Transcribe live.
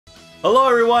Hello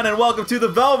everyone and welcome to the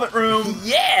Velvet Room!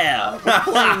 Yeah! We're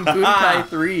playing Budokai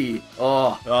 3.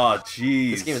 Oh,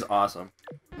 jeez. this game is awesome.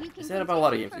 I say that about a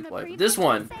lot of games we play. This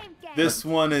one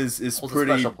is holds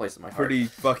pretty, a special place in my heart. pretty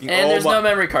fucking... And there's no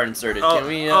memory card inserted. Can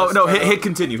we, no, hit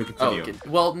continue, hit continue.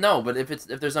 Oh, well, no, but if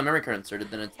there's no memory card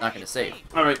inserted, then it's not going to save.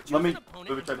 Alright, let me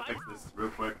try to fix this real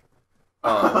quick.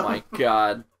 Oh my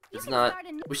god. It's not...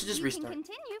 We should just restart.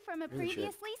 Continue from a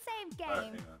previously saved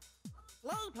game.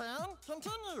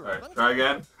 Alright, try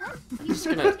again. Just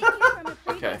gonna...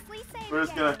 Okay. We're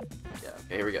just gonna... Yeah,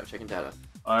 okay, here we go. Checking data.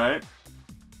 Alright.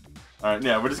 Alright,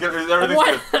 yeah, we're just gonna... Everything's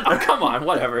What? good. Oh, come on,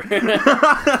 whatever.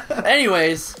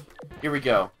 Anyways, here we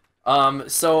go.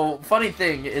 So, funny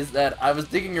thing is that I was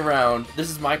digging around, this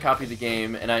is my copy of the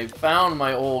game, and I found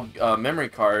my old memory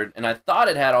card, and I thought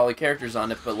it had all the characters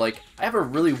on it, but, like, I have a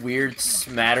really weird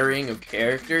smattering of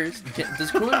characters.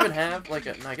 Does Cool even have, like,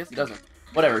 a... No, I guess he doesn't.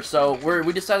 Whatever, so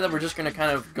we decided that we're just gonna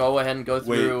kind of go ahead and go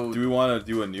through... Wait, do we want to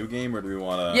do a new game, or do we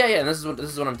want to... Yeah, and this is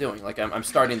what I'm doing. Like, I'm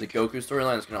starting the Goku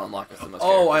storyline that's gonna unlock us the most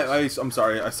Oh, characters. I'm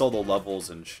sorry, I saw the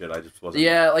levels and shit, I just wasn't...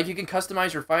 Yeah, like, you can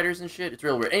customize your fighters and shit, it's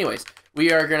real weird. Anyways,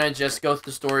 we are gonna just go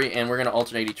through the story, and we're gonna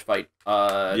alternate each fight,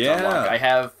 to unlock. I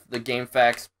have the Game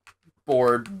Facts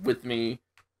board with me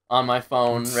on my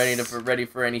phone, ready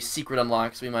for any secret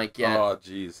unlocks we might get. Oh,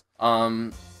 jeez.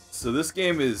 So this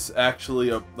game is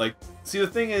actually see, the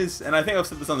thing is, and I think I've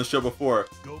said this on the show before.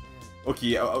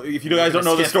 Okay, if you guys don't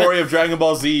know the story of Dragon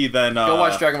Ball Z, then go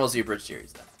watch Dragon Ball Z Bridge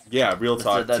series. Then. Yeah, real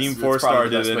talk. Team 4-Star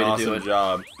did an awesome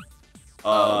job.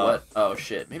 What? Oh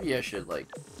shit. Maybe I should like.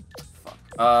 Fuck.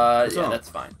 Yeah, that's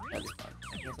fine. That's fine.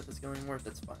 I can't let this go anymore.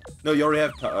 That's fine. No, you already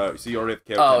have. So you already have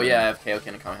Kaioken. Oh yeah, I have Kaioken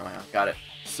and Kamehameha. Got it.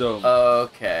 So.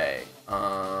 Okay.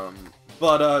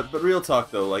 But real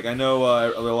talk though, like I know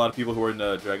there are a lot of people who are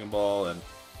into Dragon Ball, and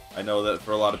I know that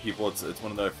for a lot of people it's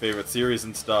one of their favorite series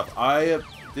and stuff. I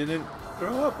didn't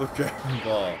grow up with Dragon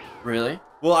Ball. Really?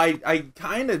 Well, I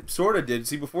kind of sort of did.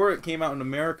 See, before it came out in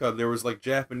America, there was like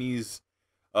Japanese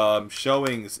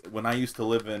showings when I used to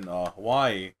live in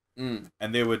Hawaii, and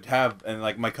they would have, and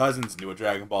like my cousins knew what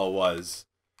Dragon Ball was,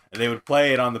 and they would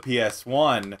play it on the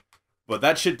PS1, but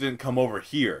that shit didn't come over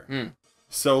here.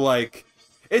 So like.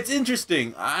 It's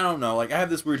interesting. I don't know. Like, I have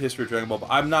this weird history of Dragon Ball, but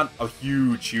I'm not a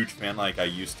huge fan like I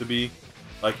used to be.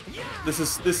 Like,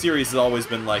 this series has always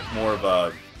been like more of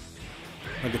a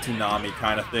Toonami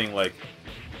kind of thing, like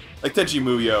Tenchi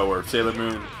Muyo or Sailor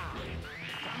Moon.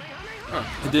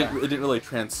 It didn't really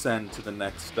transcend to the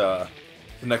next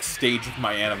stage of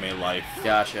my anime life.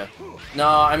 Gotcha. No,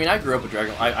 I mean I grew up with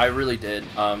Dragon Ball. I really did.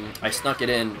 I snuck it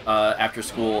in after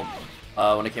school.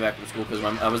 When I came back from school, because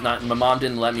my mom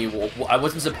didn't let me. I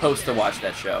wasn't supposed to watch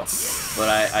that show, but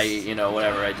I you know,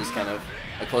 whatever. I just I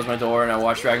closed my door and I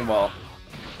watched Dragon Ball.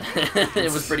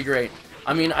 It was pretty great.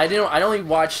 I mean, I only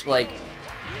watched I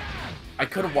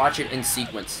couldn't watch it in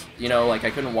sequence. You know, like I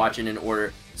couldn't watch it in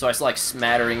order. So I saw like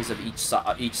smatterings of each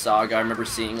saga. I remember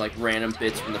seeing like random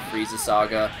bits from the Frieza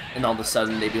saga, and all of a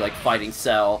sudden they'd be like fighting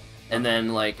Cell, and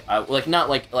then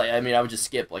I mean I would just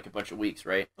skip like a bunch of weeks,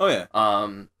 right? Oh yeah.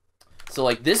 So,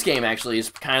 like, this game, actually, is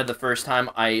kind of the first time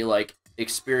I, like,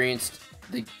 experienced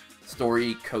the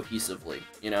story cohesively,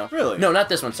 you know? Really? No, not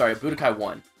this one, sorry, Budokai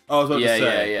 1. Oh, I was about to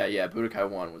say. Yeah, Budokai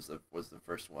 1 was the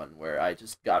first one where I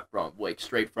just got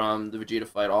straight from the Vegeta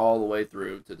fight all the way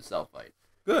through to the Cell fight.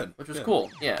 Good. Which was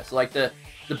cool, yeah. So, like, the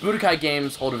Budokai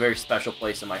games hold a very special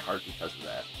place in my heart because of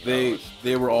that.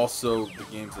 They were also the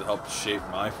games that helped shape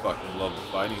my fucking love of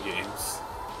fighting games.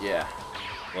 Yeah.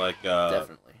 Like,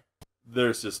 definitely.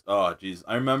 There's just, oh, jeez.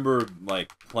 I remember,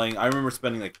 like, playing... I remember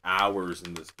spending, like, hours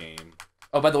in this game.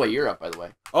 Oh, by the way, you're up, by the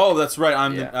way. Oh, that's right.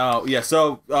 Yeah.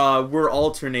 So, we're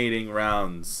alternating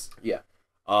rounds. Yeah.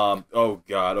 Oh,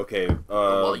 God, okay.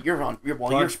 Well, you're on...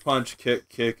 Punch,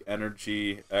 kick,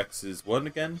 energy, X is what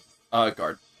again?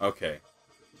 Guard. Okay.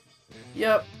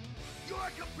 Yep.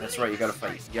 That's right, you gotta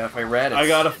fight Raditz. I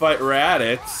gotta fight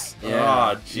Raditz.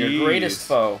 Yeah. Oh, jeez. Your greatest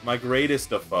foe. My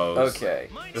greatest of foes. Okay.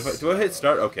 Do I hit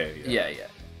start? Okay. Yeah.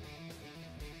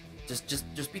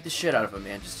 Just beat the shit out of him,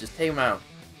 man. Just take him out.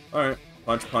 Alright.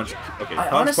 Punch. Okay.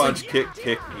 Honestly... Punch,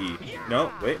 kick, E.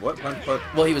 No, wait, what? Punch.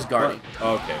 Well, he was guarding.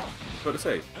 Okay. What to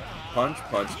say? Punch,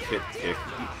 kick, E.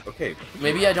 Okay.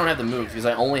 Maybe I don't have the moves because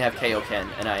I only have Kaioken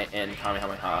and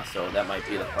Kamehameha, so that might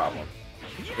be the problem.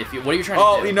 If you, what are you trying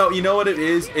to do? you know what it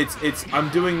is? I'm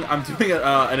doing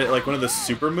like one of the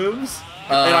super moves.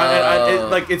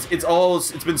 It's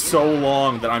been so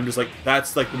long that I'm just like,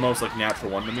 that's like the most like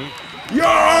natural one to me.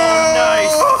 Yeah!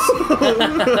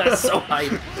 Nice! So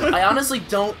hype. I honestly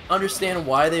don't understand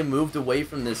why they moved away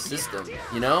from this system,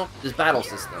 you know? This battle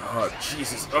system. Oh,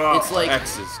 Jesus. Oh, it's like...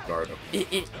 X is Gardo.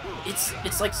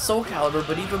 It's like Soul Calibur,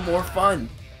 but even more fun.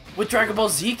 With Dragon Ball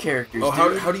Z characters, Oh,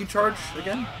 dude. how do you charge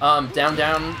again? Down,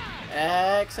 down,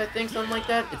 X, I think, something like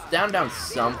that. It's down, down,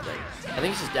 something. I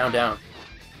think it's just down, down.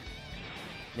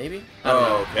 Maybe? I don't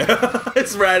know. Okay.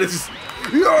 It's rad. It's just...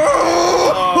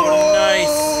 Oh,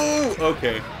 nice.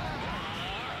 Okay.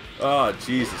 Oh,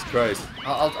 Jesus Christ.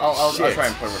 I'll try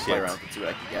and play around with it, see what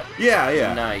I can get.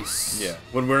 Yeah. Nice. Yeah.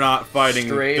 When we're not fighting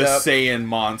Straight the up, Saiyan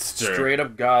monster. Straight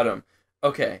up got him.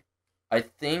 Okay. I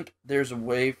think there's a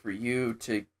way for you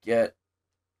to get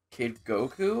Kid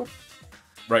Goku.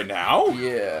 Right now?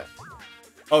 Yeah.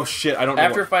 Oh, shit. I don't know.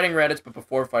 After fighting Raditz, but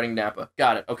before fighting Nappa.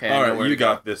 Got it. Okay. All right, you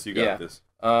got this. You got this.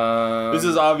 This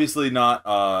is obviously not.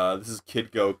 This is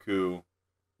Kid Goku,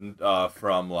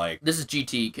 from like. This is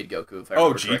GT Kid Goku. If I oh,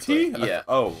 remember GT? correctly. Yeah.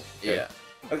 Oh. Okay. Yeah.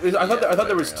 I thought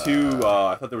there was two.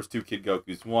 I thought there was two Kid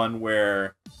Gokus. One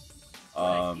where.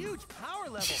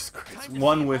 Jesus Christ.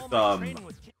 One with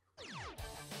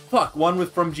Fuck. One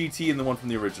with from GT and the one from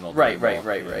the original. Right.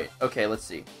 Okay, let's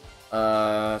see.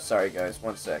 Sorry guys,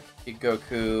 one sec. Kid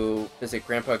Goku, visit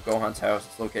Grandpa Gohan's house.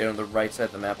 It's located on the right side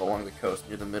of the map along the coast,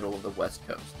 near the middle of the west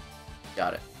coast.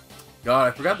 Got it. God,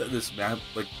 I forgot that this map,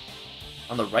 like...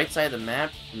 On the right side of the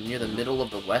map, near the middle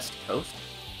of the west coast?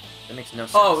 That makes no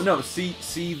sense. Oh, no,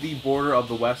 see the border of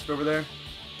the west over there?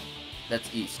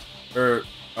 That's east.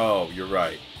 Oh, you're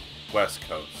right. West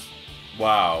coast.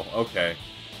 Wow, okay.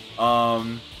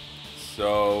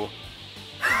 So...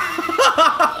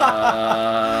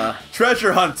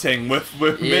 treasure hunting with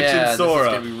Mitch and Sora.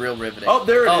 This is gonna be real riveting. Oh,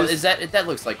 there it is. Is that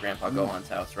looks like Grandpa Gohan's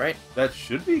house, right? That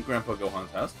should be Grandpa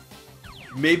Gohan's house.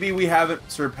 Maybe we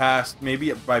haven't surpassed.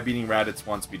 Maybe by beating Raditz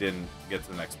once we didn't get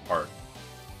to the next part.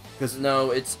 Because no,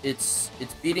 it's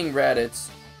beating Raditz,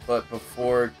 but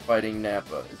before fighting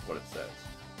Nappa is what it says.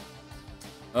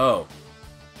 Oh.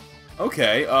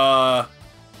 Okay.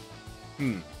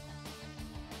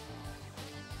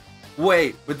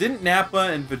 Wait, but didn't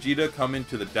Nappa and Vegeta come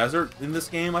into the desert in this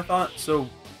game, I thought? So,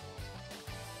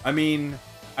 I mean,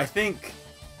 I think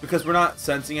because we're not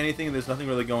sensing anything and there's nothing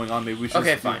really going on, maybe we should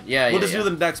okay, fine. Yeah, we'll just do the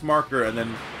next marker and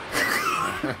then...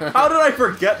 How did I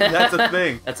forget that that's a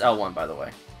thing? That's L1, by the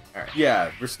way. All right. Yeah,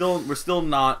 we're still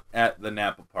not at the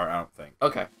Nappa part, I don't think.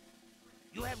 Okay.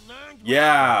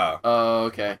 Yeah. Oh,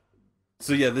 okay.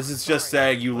 So yeah, this is just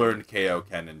saying you learned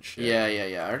Kaioken and shit.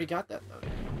 Yeah. I already got that, though.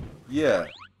 Yeah.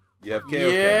 You have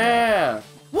Kaioken. Yeah.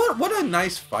 What a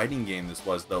nice fighting game this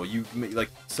was, though. You like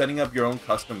setting up your own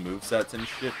custom movesets and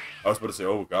shit. I was about to say,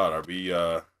 oh god, are we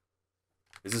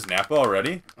is this Nappa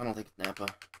already? I don't think it's Nappa.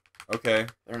 Okay.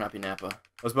 Better not be Nappa.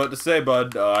 I was about to say,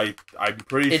 bud. I'm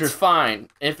pretty sure it's fine.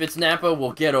 If it's Nappa,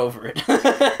 we'll get over it.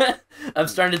 I'm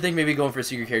starting to think maybe going for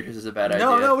secret characters is a bad idea.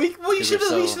 No, we should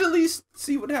at least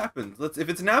see what happens. If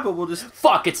it's Nappa, we'll just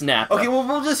fuck. It's Nappa. Okay, well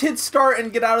we'll just hit start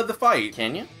and get out of the fight.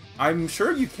 Can you? I'm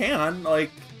sure you can,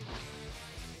 like,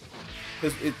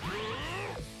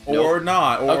 or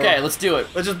not. Or, okay, let's do it.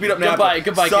 Let's just beat up Nappa.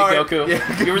 Goodbye, Kid Goku.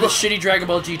 Yeah, you were the shitty Dragon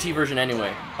Ball GT version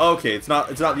anyway. Okay, it's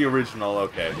not the original.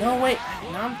 Okay. No, wait.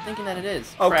 Now I'm thinking that it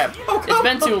is. Oh, crap. It's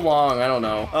been too long. I don't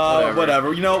know.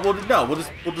 Whatever. You know, we'll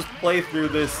just play through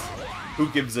this. Who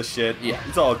gives a shit? Yeah.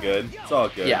 It's all good. It's all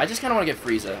good. Yeah, I just kind of want to get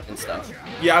Frieza and stuff.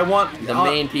 Yeah, I want the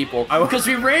main people. Because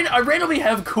I randomly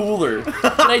have Cooler, and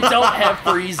I don't have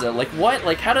Frieza. Like, what?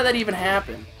 Like, how did that even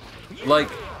happen? Like,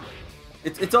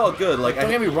 it's all good. Like, don't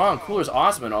get me wrong, Cooler's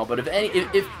awesome and all, but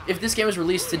if this game was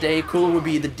released today, Cooler would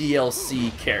be the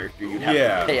DLC character. You'd have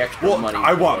to pay extra money.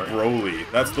 I want Broly.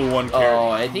 That's the one character. Oh,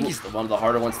 I think he's one of the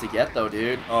harder ones to get, though,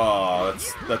 dude. Oh,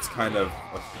 that's kind of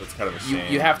a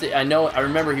shame. You have to. I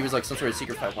remember he was like some sort of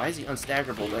secret fight. Why is he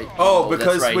unstaggerable? Right? Oh,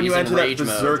 because right, when you enter that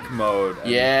Berserk mode.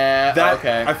 Yeah.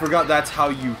 Okay. I forgot. That's how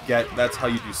you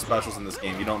do specials in this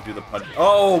game. You don't do the punch.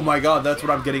 Oh my god, that's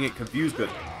what I'm getting it confused with.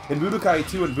 In Budokai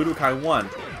 2 and Budokai 1,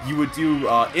 you would do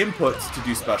inputs to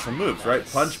do special moves, right?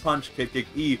 Punch, punch, kick, kick,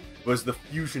 E was the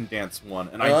fusion dance one,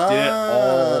 and I did it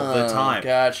all the time.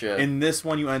 Gotcha. In this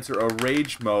one, you enter a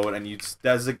rage mode, and you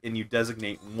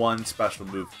designate one special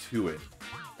move to it,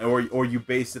 or you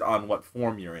base it on what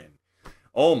form you're in.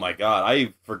 Oh my god,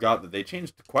 I forgot that they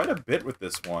changed quite a bit with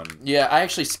this one. Yeah, I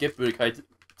actually skipped Budokai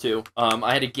 2.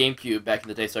 I had a GameCube back in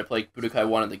the day, so I played Budokai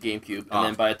 1 on the GameCube, and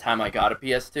then by the time I got a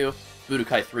PS2,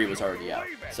 Budokai 3 was already out.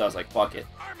 So I was like, fuck it.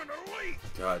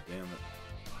 God damn it.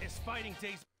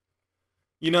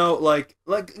 You know,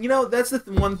 that's the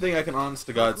one thing I can honest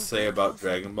to God say about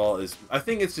Dragon Ball is I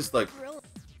think it's just like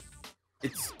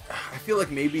I feel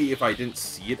like maybe if I didn't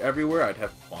see it everywhere, I'd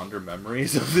have fonder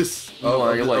memories of this. You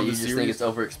just think it's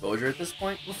overexposure at this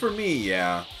point? Well, for me,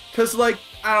 yeah. Cause like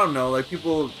I don't know, like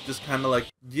people just kind of like,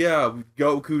 yeah,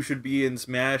 Goku should be in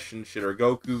Smash and shit, or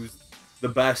Goku's the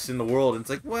best in the world. And it's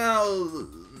like, well,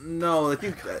 no, I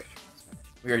think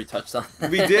we already touched on that.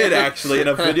 We did actually in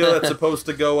a video that's supposed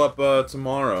to go up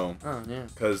tomorrow. Oh yeah.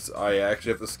 Because I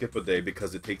actually have to skip a day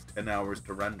because it takes 10 hours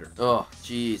to render. Oh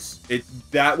jeez.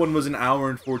 That one was an hour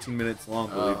and 14 minutes long,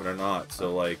 believe it or not.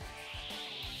 So like,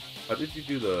 how did you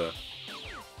do the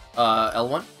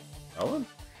L1? L1?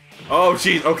 Oh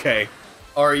jeez. Okay.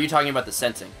 Or are you talking about the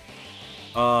sensing?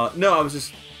 No, I was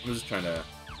just trying to.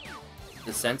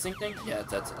 The sensing thing? Yeah,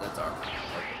 that's our.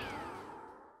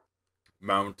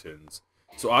 Mountains.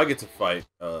 So I get to fight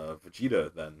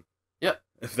Vegeta then. Yep.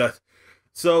 If that.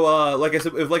 So like I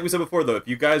said, like we said before though, if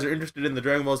you guys are interested in the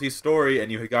Dragon Ball Z story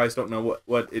and you guys don't know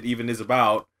what it even is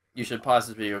about, you should pause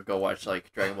this video, go watch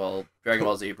like Dragon Ball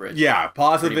Z Bridge. Yeah,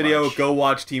 pause the video, much. go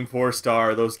watch Team 4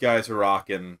 Star. Those guys are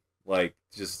rocking. Like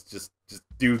just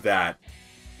do that.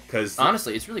 Cause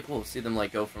honestly, it's really cool to see them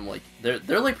like go from like they're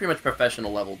like pretty much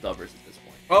professional level dubbers at this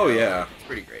point. Oh yeah, like, it's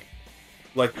pretty great.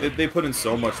 Like they put in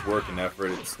so much work and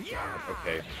effort. It's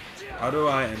okay. How do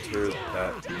I enter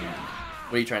that?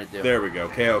 What are you trying to do? There we go.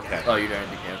 KO. Oh, you're trying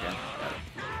to do KO. Got it.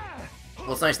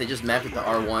 Well, it's nice. They just mapped it to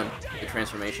R1, the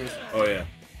transformations. Oh yeah.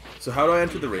 So how do I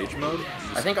enter the rage mode?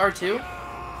 I think R2.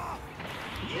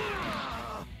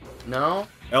 No.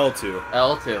 L2.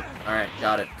 L2. All right,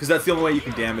 got it. Because that's the only way you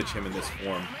can damage him in this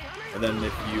form. And then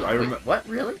if you, I remember. What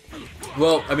really?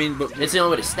 Well, I mean, but it's the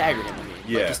only way to stagger him. I mean,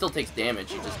 yeah. Like, he still takes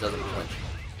damage. He just doesn't flinch.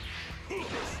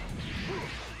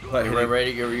 Like, you're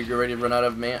ready to run out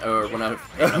of mana, or run out of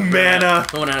mana.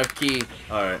 Run out of key.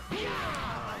 All right.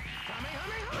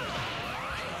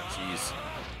 Jeez.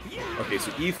 Okay,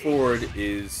 so E forward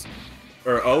is,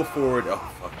 or O forward. Oh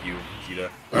fuck you, Vegeta.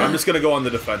 I'm just gonna go on the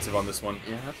defensive on this one.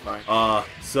 Yeah, that's fine.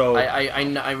 So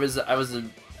I was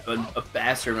a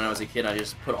bastard when I was a kid. I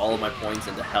just put all of my points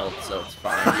into health, so it's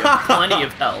fine. You have plenty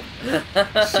of health.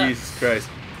 Jesus Christ.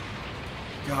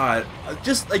 God,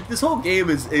 just like this whole game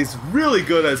is really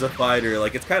good as a fighter.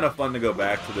 Like it's kind of fun to go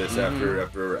back to this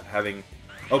after having.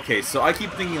 Okay, so I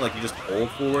keep thinking like you just hold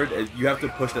forward and you have to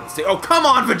push that to say, oh come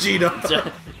on,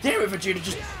 Vegeta! Damn it, Vegeta,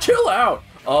 just chill out.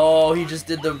 Oh, he just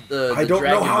did the I don't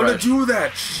know how rush. to do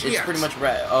that. Shit. It's pretty much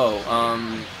oh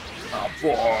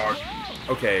fuck.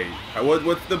 Okay,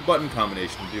 what's the button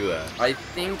combination to do that? I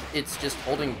think it's just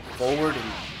holding forward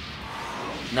and...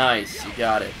 Nice, you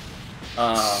got it.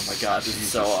 Oh my god, this is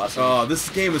so awesome. Oh, this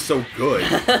game is so good.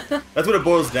 That's what it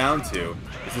boils down to.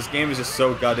 This game is just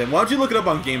so goddamn... Why don't you look it up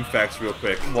on Game Facts real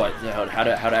quick? What? How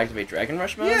to activate Dragon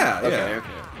Rush mode? Yeah, okay.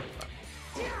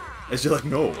 It's just like,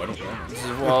 no, I don't know. This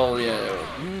is, well, yeah.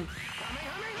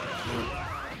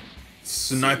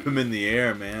 Snipe him in the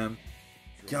air, man.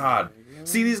 God.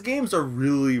 See, these games are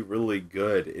really, really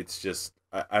good. It's just,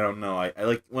 I don't know. I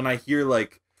like, when I hear,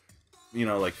 like, you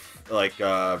know, like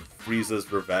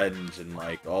Frieza's Revenge and,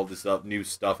 like, all this new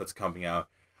stuff that's coming out,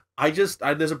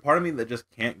 there's a part of me that just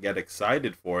can't get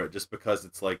excited for it just because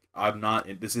it's like, I'm not,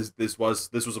 this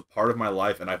was a part of my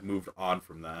life and I've moved on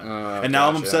from that. And now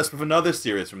I'm obsessed with another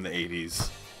series from the 80s.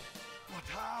 But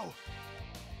how?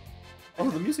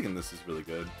 Oh, the music in this is really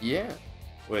good. Yeah.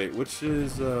 Wait, which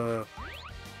is, You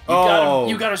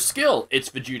got a skill. It's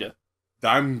Vegeta.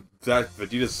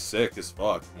 Vegeta's sick as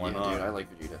fuck. Why not? Dude, I like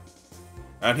Vegeta.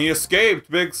 And he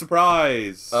escaped! Big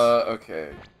surprise! Okay.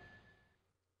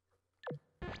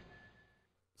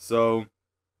 So,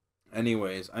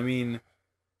 anyways, I mean,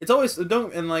 it's always,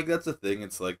 and like, that's the thing,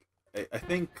 it's like, I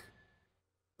think,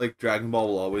 like, Dragon Ball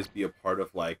will always be a part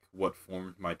of, like, what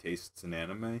formed my tastes in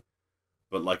anime,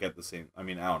 but, like, at the same, I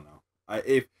mean, I don't know.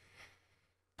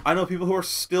 I know people who are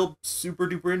still super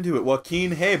duper into it.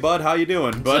 Joaquin, hey bud, how you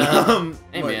doing? But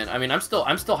hey man, I mean, I'm still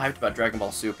hyped about Dragon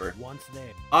Ball Super.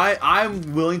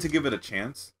 I'm willing to give it a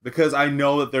chance because I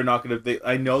know that they're not gonna.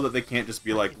 I know that they can't just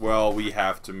be like, well, we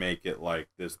have to make it like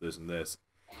this, and this,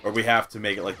 or we have to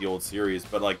make it like the old series.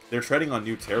 But like they're treading on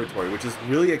new territory, which is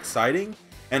really exciting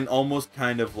and almost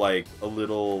kind of like a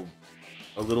little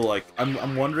like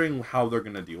I'm wondering how they're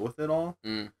gonna deal with it all.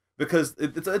 Because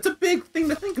it's a big thing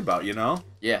to think about, you know?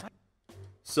 Yeah.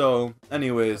 So,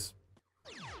 anyways.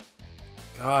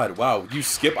 God, wow. You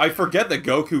skip... I forget that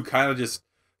Goku kind of just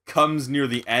comes near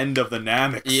the end of the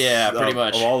Namek. Yeah, pretty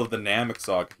much. Of all of the Namek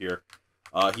saga here.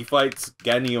 He fights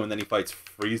Genio and then he fights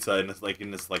Frieza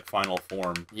in this final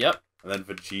form. Yep. And then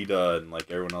Vegeta and like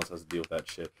everyone else has to deal with that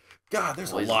shit. God,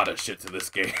 there's a Always- lot of shit to this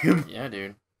game. Yeah,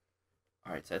 dude.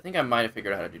 Alright, so I think I might have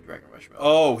figured out how to do Dragon Rush mode.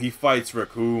 Oh, he fights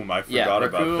Raccoon. I forgot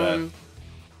about that. Raccoon.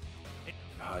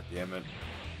 God damn it.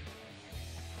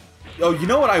 Oh, you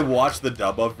know what I watched the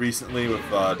dub of recently with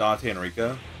Dante and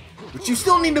Rika? Which you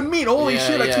still need to meet. Holy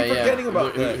shit, I keep forgetting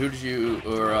about that. Who did you,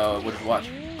 or what did you watch?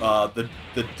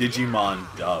 The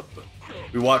Digimon dub.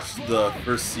 We watched the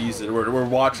first season. We're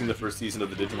watching the first season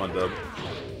of the Digimon dub.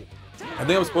 I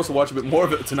think I'm supposed to watch a bit more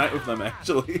of it tonight with them,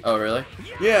 actually. Oh, really?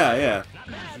 Yeah.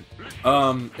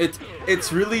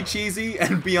 It's really cheesy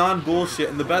and beyond bullshit.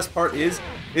 And the best part is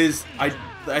I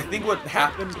think what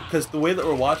happened, because the way that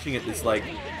we're watching it is like,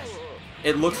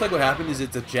 it looks like what happened is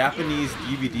it's a Japanese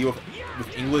DVD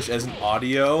with English as an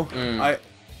audio.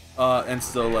 And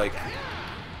so like,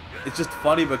 it's just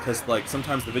funny because like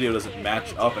sometimes the video doesn't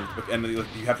match up, and you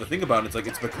have to think about it. It's like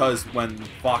it's because when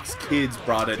Fox Kids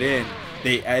brought it in,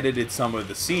 they edited some of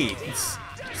the scenes,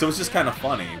 so it's just kind of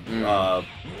funny.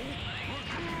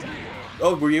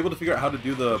 Oh, were you able to figure out how to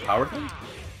do the power thing?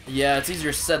 Yeah, it's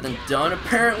easier said than done,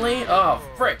 apparently. Oh,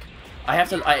 frick. I have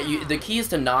to. The key is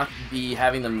to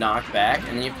having them knock back,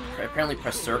 and then you have to apparently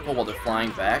press circle while they're flying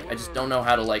back. I just don't know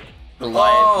how to like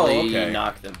reliably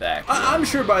knock them back. I'm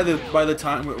sure by the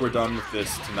time we're done with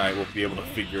this tonight, we'll be able to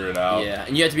figure it out. Yeah,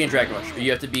 and you have to be in Dragon Rush. Or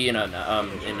you have to be in the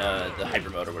hyper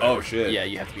mode or whatever. Oh shit. Yeah,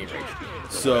 you have to be in range.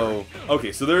 So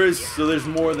okay, so there's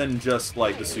more than just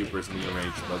like the supers and the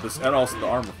range mode. This and also the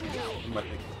armor. What am I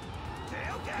thinking?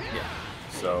 Yeah.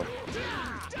 So.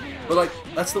 But like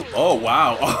that's the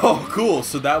wow cool.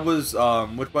 So that was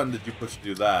which button did you push to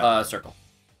do that? Circle.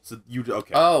 So you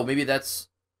okay? Oh, maybe that's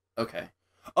okay.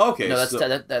 Okay. No, that's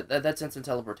so, that's instant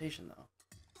teleportation though.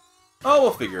 Oh,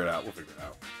 we'll figure it out.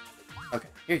 Okay,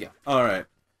 here you go. All right.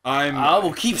 I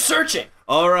will keep searching.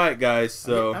 All right, guys.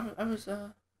 So I was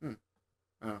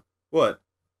what?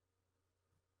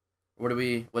 What do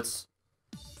we? What's?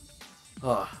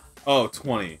 Oh,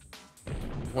 20.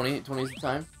 20 is the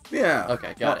time. Yeah.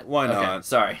 Okay, got it. Why not? Okay,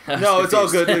 sorry. No, it's all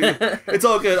good. It's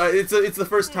all good. It's the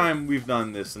first time we've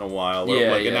done this in a while,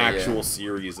 like an actual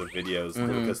series of videos.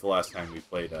 Because the last time we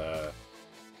played, I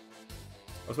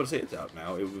was about to say it's out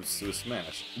now. It was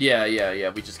Smash. Yeah.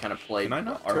 We just kind of played Can I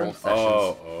not our turn? old sessions.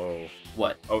 Oh.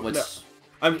 What? Oh, What's?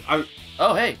 no. I'm.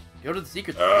 Oh, hey. Go to the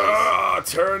secret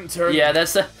place. Turn. Yeah,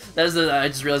 that's I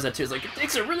just realized that too. It's like it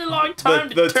takes a really long time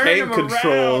The to turn tank them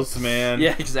controls, around. man.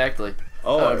 Yeah, exactly.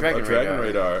 Oh, Dragon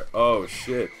Radar. Oh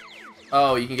shit.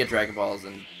 Oh, you can get Dragon Balls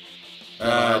and.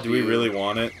 Do we really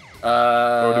want it?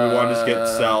 Or do we want to just get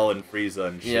Cell and Frieza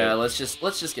and shit? Yeah, let's just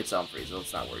get Cell and Frieza.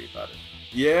 Let's not worry about it.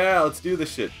 Yeah, let's do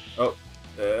this shit. Oh.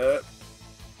 God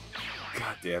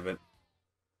damn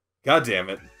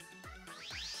it.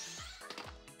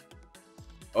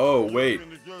 Oh, wait.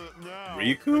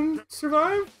 Riku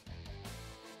survived?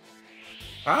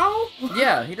 How?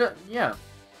 Yeah, he does. Yeah.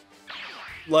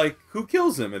 Like, who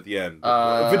kills him at the end?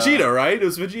 Vegeta, right? It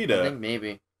was Vegeta. I think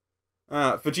maybe.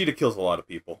 Vegeta kills a lot of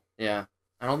people. Yeah.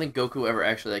 I don't think Goku ever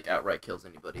actually, like, outright kills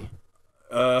anybody.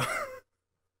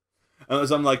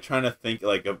 Unless I'm, like, trying to think,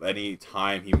 like, of any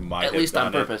time he might have At least done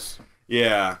on purpose.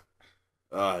 Yeah.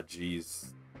 Jeez.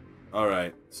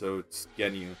 Alright, so it's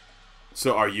Genyu.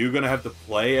 So are you gonna have to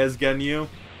play as Genyu?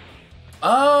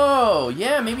 Oh,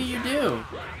 yeah, maybe you do.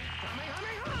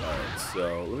 Alright,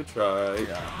 so let me try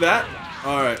that.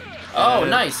 Alright. Oh,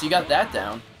 nice, you got that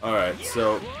down. Alright,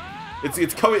 so it's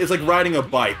like riding a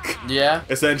bike. Yeah.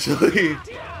 Essentially.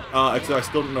 Except I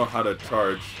still don't know how to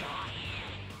charge.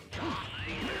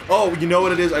 Oh, you know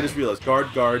what it is? I just realized.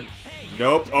 Guard.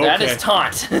 Nope. Okay. That is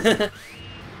taunt.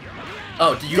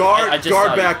 Oh, do you guard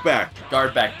back.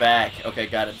 Guard back. Okay,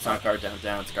 got it. It's not guard down.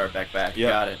 It's guard back. Yep.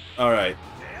 Got it. Alright.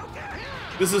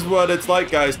 This is what it's like,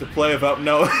 guys, to play without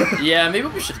no. Yeah, maybe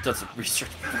we should have done some research.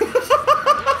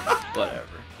 Whatever.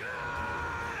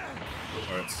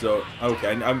 Alright, so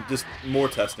okay, I'm just more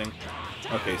testing.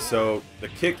 Okay, so the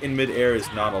kick in midair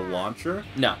is not a launcher.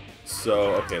 No.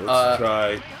 So okay, let's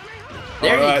try.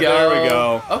 There you go. There we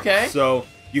go. Okay. So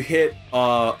you hit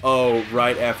O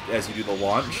right after as you do the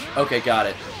launch. Okay, got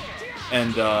it.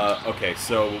 And okay,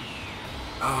 so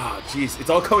jeez, it's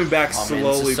all coming back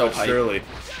slowly but surely.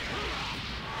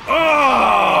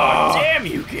 Oh! Damn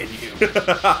you, Ginyu! You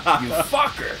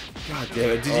fucker! God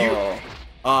damn it! Did you?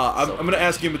 I'm gonna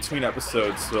ask you in between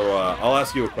episodes, so I'll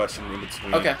ask you a question in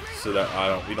between. Okay. So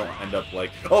that we don't end up like.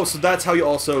 Oh, so that's how you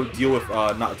also deal with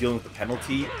not dealing with the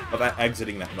penalty of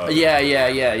exiting that mode. Yeah.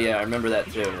 I remember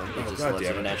that too. It just God lets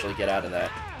damn you it. naturally get out of that.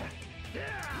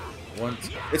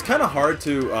 It's kind of hard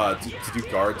to do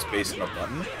guards based on a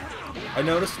button. I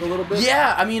noticed a little bit.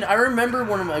 Yeah, I mean, I remember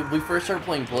when we first started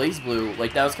playing BlazBlue,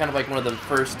 like that was kind of like one of the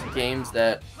first games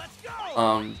that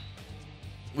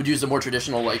would use a more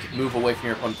traditional like move away from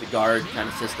your opponent to guard kind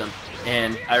of system.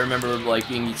 And I remember like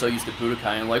being so used to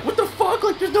Budokai and like, what the fuck?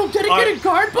 Like, there's no dedicated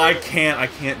guard button. I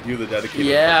can't do the dedicated.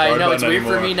 Yeah, guard I know it's button weird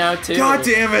anymore. for me now too. God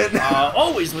damn it!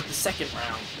 Always with the second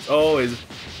round. Always.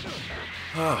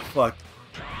 Ah, fuck.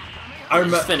 I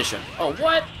Just finish him. Oh,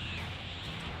 what?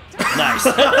 Nice.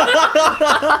 And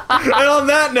on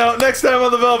that note, next time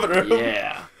on the Velvet Room.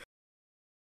 Yeah.